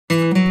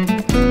Okay,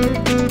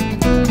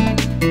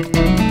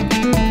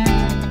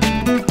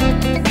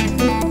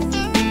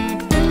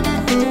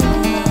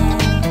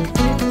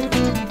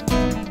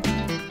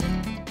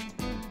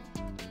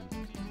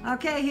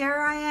 here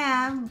I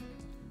am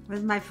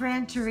with my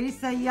friend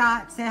Teresa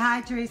Jagt. Say hi,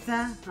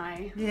 Teresa.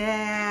 Hi.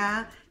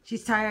 Yeah,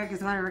 she's tired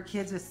because one of her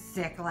kids was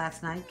sick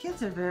last night.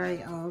 Kids are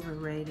very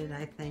overrated,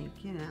 I think,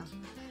 you know.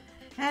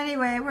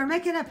 Anyway, we're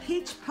making a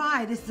peach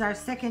pie. This is our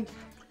second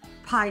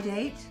pie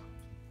date.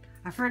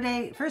 Our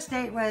first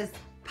date was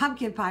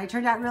pumpkin pie. It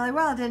turned out really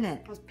well, didn't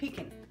it? It was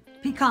pecan.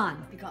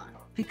 Pecan. Pecan.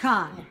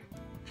 Pecan. Yeah.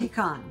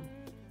 Pecan.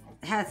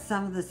 It has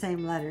some of the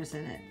same letters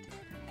in it.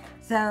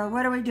 So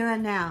what are we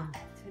doing now?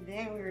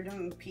 Today we are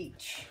doing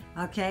peach.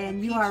 Okay,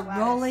 and you are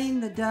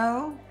rolling the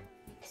dough.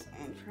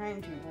 And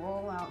trying to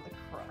roll out the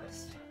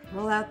crust.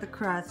 Roll out the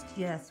crust,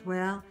 yes.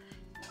 Well,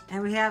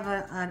 and we have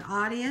an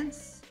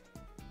audience.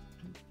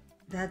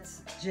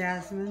 That's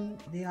Jasmine,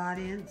 the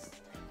audience.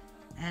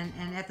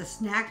 And at the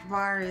snack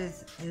bar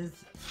is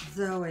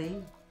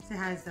Zoe. Say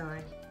hi,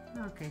 Zoe.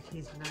 Okay,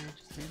 she's not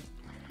interested.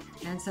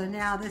 And so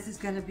now this is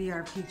going to be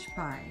our peach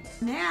pie.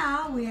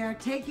 Now we are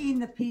taking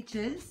the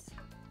peaches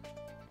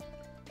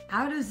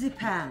out of the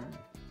pan.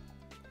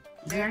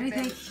 Is there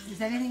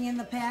anything in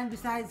the pan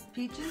besides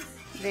peaches?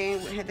 They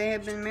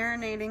have been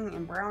marinating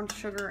in brown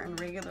sugar and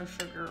regular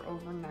sugar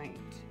overnight.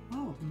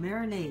 Oh,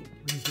 marinate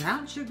with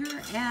brown sugar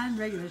and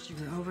regular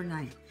sugar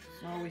overnight.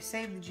 So we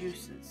save the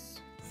juices.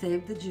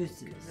 Save the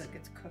juices. Because it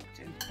gets cooked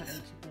and put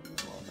into the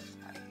middle of the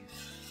pie.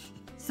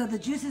 So the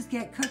juices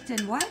get cooked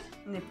in what?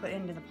 And they put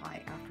into the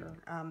pie after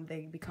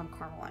they become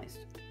caramelized.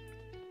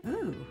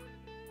 Ooh,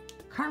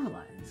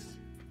 caramelized.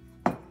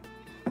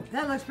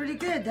 That looks pretty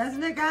good,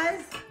 doesn't it,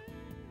 guys?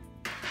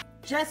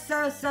 Just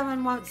so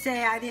someone won't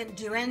say I didn't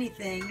do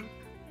anything.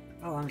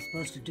 Oh, I'm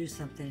supposed to do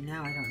something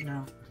now. I don't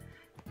know.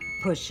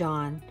 Push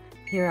on.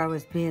 Here I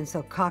was being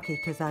so cocky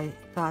because I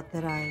thought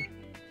that on.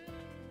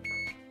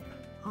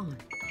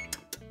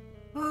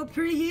 Oh,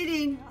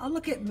 preheating. Oh,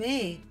 look at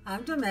me.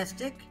 I'm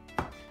domestic.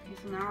 Okay,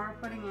 so now we're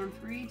putting in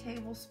 3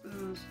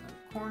 tablespoons of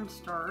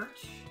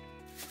cornstarch.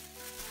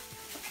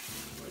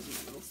 Where's my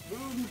little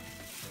spoon?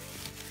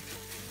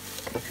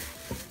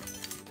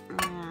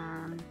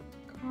 And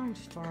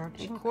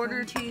Cornstarch. a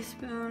quarter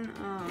teaspoon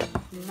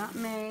of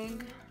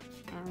nutmeg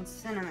and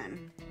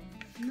cinnamon.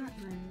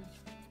 Nutmeg.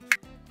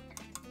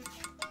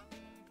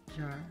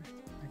 Jar.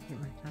 I get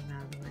my thumb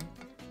out of the way.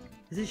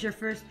 Is this your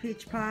first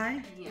peach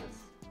pie? Yes.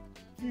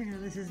 Yeah,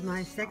 this is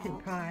my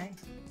second pie.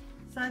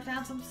 So I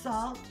found some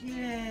salt.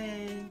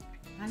 Yay!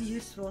 I'm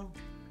useful.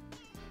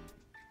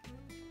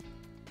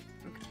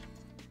 Okay.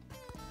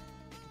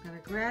 I'm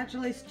gonna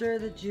gradually stir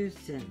the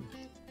juice in.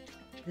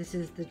 This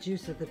is the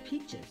juice of the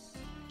peaches,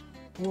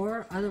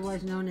 or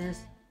otherwise known as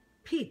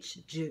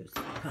peach juice.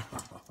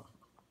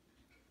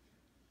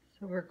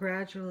 So we're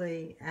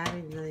gradually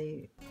adding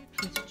the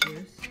peach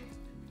juice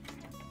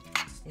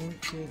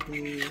into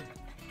the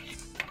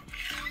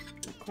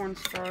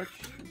cornstarch,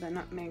 the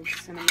nutmeg,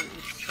 cinnamon,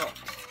 and salt.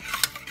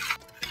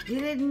 You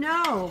didn't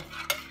know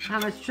how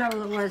much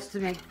trouble it was to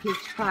make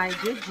peach pie,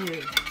 did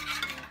you?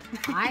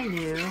 I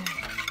knew.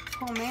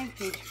 Homemade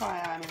peach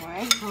pie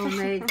anyway.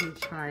 Homemade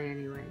peach pie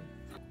anyway.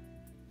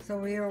 So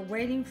we are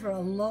waiting for a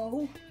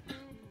low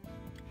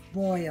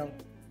boil.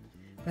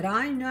 But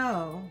I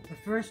know the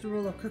first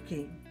rule of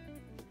cooking,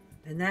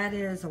 and that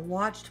is a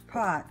watched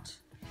pot.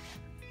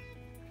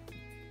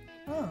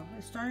 Oh,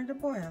 it's starting to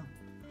boil.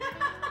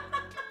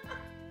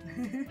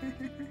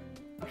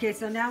 Okay,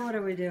 so now what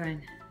are we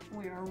doing?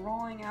 We are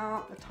rolling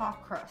out the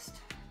top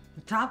crust.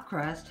 The top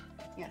crust?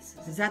 Yes.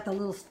 Is that the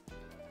little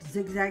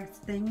zigzag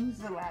things?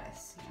 The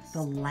lattice. Yes.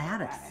 The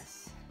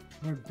lattice.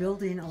 We're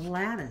building a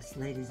lattice,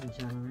 ladies and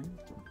gentlemen.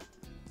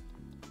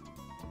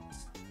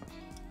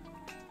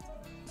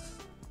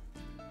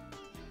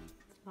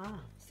 Ah,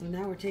 so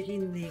now we're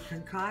taking the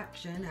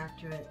concoction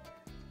after it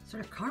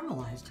sort of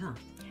caramelized, huh?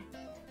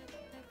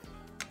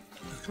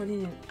 We're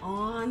putting it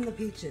on the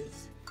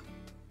peaches.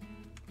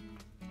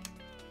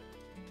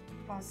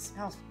 Oh, it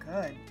smells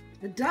good.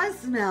 It does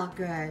smell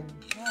good.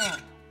 Oh.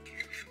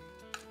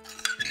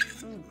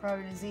 You could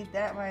probably just eat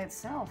that by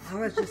itself. I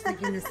was just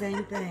thinking the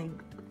same thing.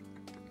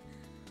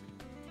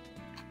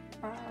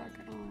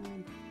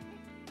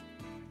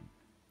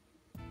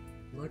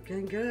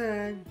 Looking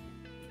good.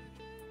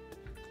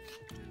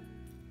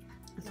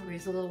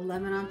 Squeeze a little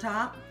lemon on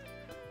top.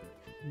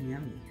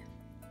 Yummy.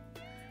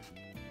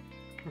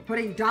 We're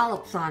putting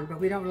dollops on, but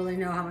we don't really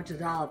know how much a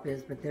dollop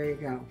is, but there you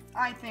go.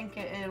 I think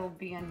it'll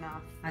be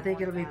enough. I think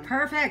it'll be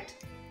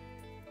perfect.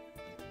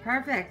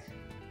 Perfect.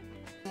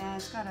 Yeah,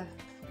 it's got to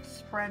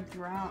spread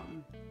throughout.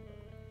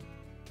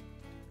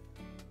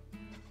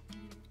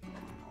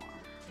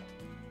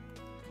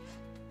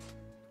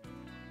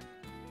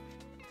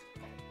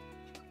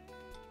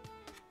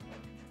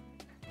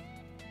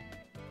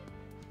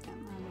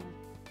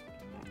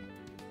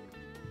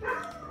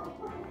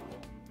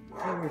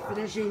 So we're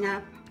finishing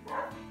up.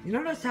 You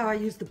notice how I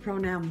use the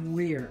pronoun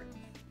we're.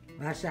 Well,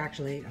 that's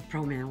actually a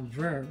pronoun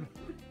verb.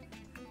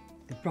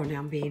 The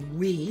pronoun being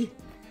we.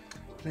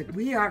 But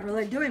we aren't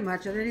really doing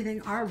much of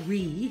anything, are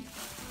we?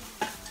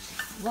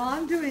 Well,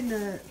 I'm doing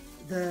the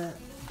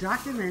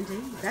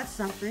documenting. That's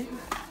something.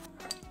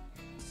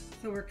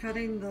 So we're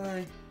cutting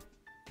the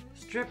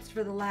strips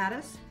for the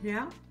lattice,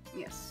 yeah?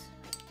 Yes.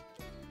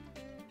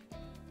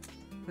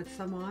 Put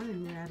some on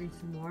and we're adding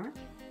some more.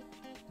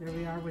 There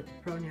we are with the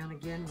pronoun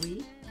again,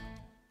 we.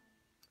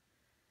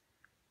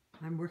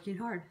 I'm working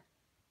hard.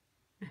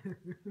 There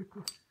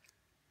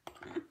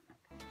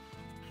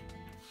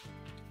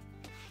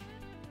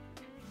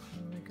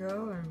we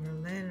go, and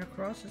we're laying it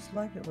across just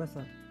like it was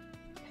a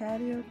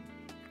patio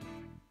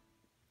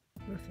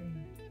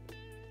roofing.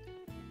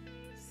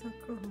 So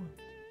cool.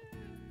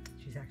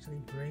 She's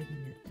actually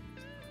braiding it.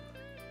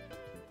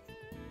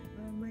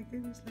 Oh my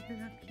goodness, look at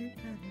how cute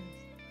that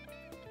is.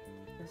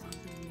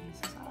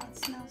 Oh, it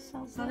smells so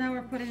good. So now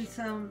we're putting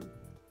some,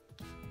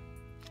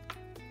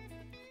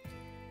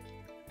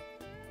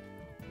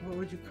 what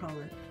would you call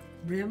it?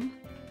 Rim?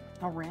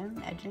 A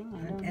rim? Edging?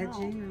 I don't know.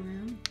 Edging, a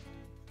rim?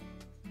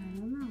 I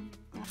don't know.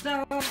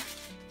 So,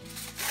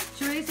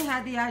 Teresa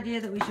had the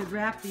idea that we should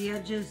wrap the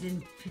edges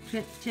in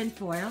tin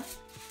foil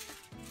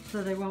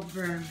so they won't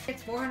burn.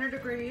 It's 400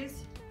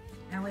 degrees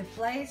and we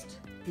placed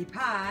the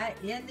pie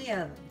in the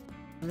oven.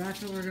 So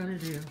that's what we're going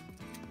to do.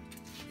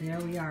 There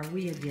we are,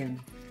 we again,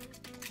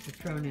 the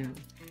pronoun.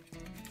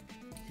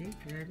 See,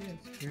 there it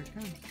is, here it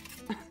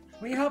comes.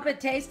 We hope it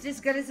tastes as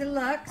good as it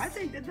looks. I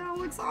think that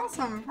looks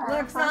awesome. For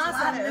Looks our first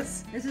awesome.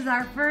 lettuce. This is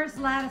our first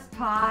lattice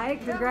pie.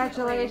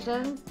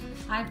 Congratulations.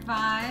 High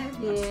five.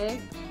 Yeah.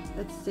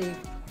 Let's see.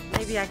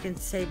 Maybe I can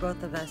say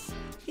both of us.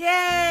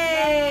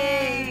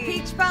 Yay!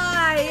 Peach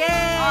pie!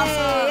 Yay!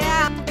 Awesome.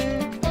 Yeah.